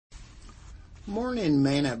Morning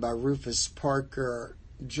Manna by Rufus Parker,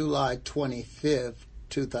 July 25th,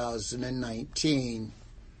 2019.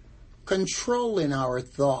 Controlling our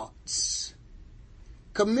thoughts.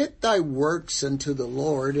 Commit thy works unto the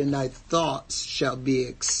Lord, and thy thoughts shall be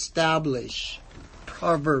established.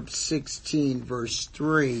 Proverbs 16, verse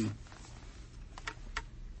 3.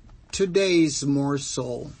 Today's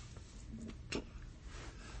morsel.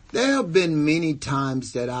 There have been many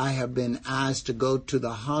times that I have been asked to go to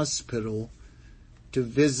the hospital to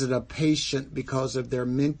visit a patient because of their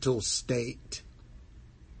mental state.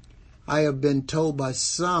 I have been told by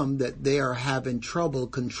some that they are having trouble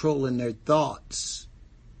controlling their thoughts.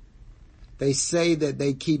 They say that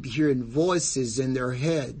they keep hearing voices in their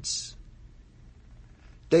heads.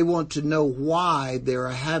 They want to know why they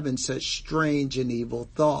are having such strange and evil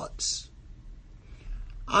thoughts.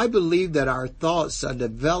 I believe that our thoughts are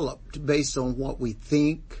developed based on what we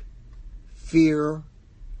think, fear,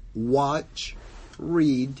 watch,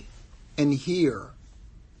 read, and hear.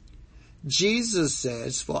 Jesus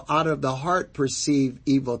says, "For out of the heart perceive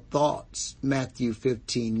evil thoughts," Matthew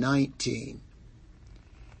 15:19.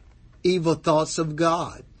 Evil thoughts of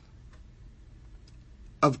God,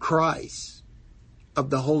 of Christ,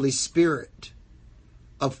 of the Holy Spirit,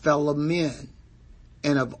 of fellow men,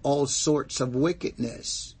 and of all sorts of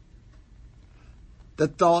wickedness. The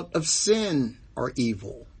thought of sin are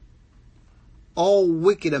evil. All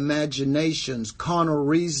wicked imaginations, carnal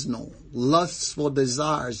reasoning, lustful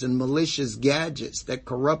desires, and malicious gadgets that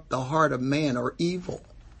corrupt the heart of man are evil.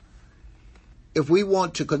 If we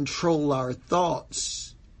want to control our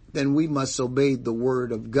thoughts, then we must obey the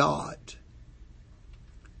word of God.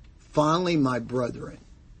 Finally, my brethren,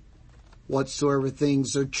 whatsoever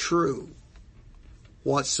things are true,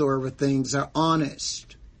 whatsoever things are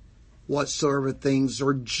honest, whatsoever things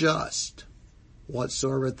are just,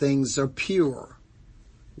 whatsoever things are pure,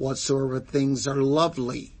 whatsoever things are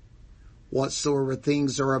lovely, whatsoever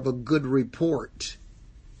things are of a good report,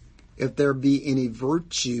 if there be any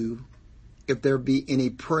virtue, if there be any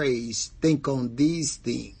praise, think on these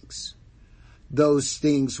things. Those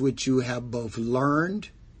things which you have both learned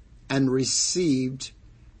and received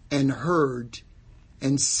and heard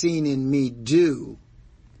and seen in me do,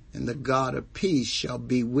 and the God of peace shall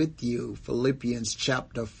be with you. Philippians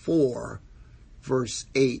chapter 4, verse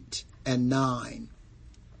 8 and 9.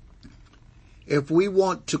 If we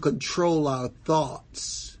want to control our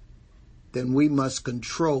thoughts, then we must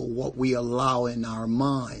control what we allow in our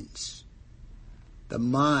minds. The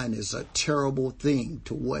mind is a terrible thing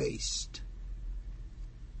to waste.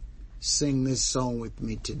 Sing this song with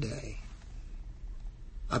me today.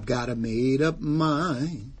 I've got a made up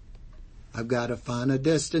mind. I've got to find a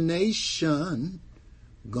destination.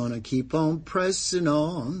 Gonna keep on pressing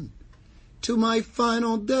on to my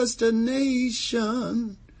final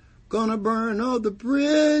destination. Gonna burn all the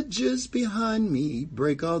bridges behind me,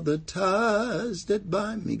 break all the ties that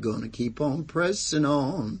bind me. Gonna keep on pressing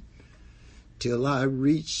on till I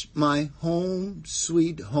reach my home,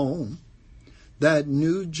 sweet home, that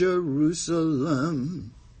New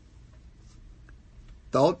Jerusalem.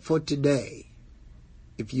 Thought for today.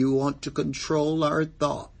 If you want to control our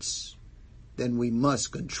thoughts, then we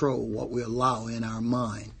must control what we allow in our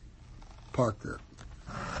mind. Parker.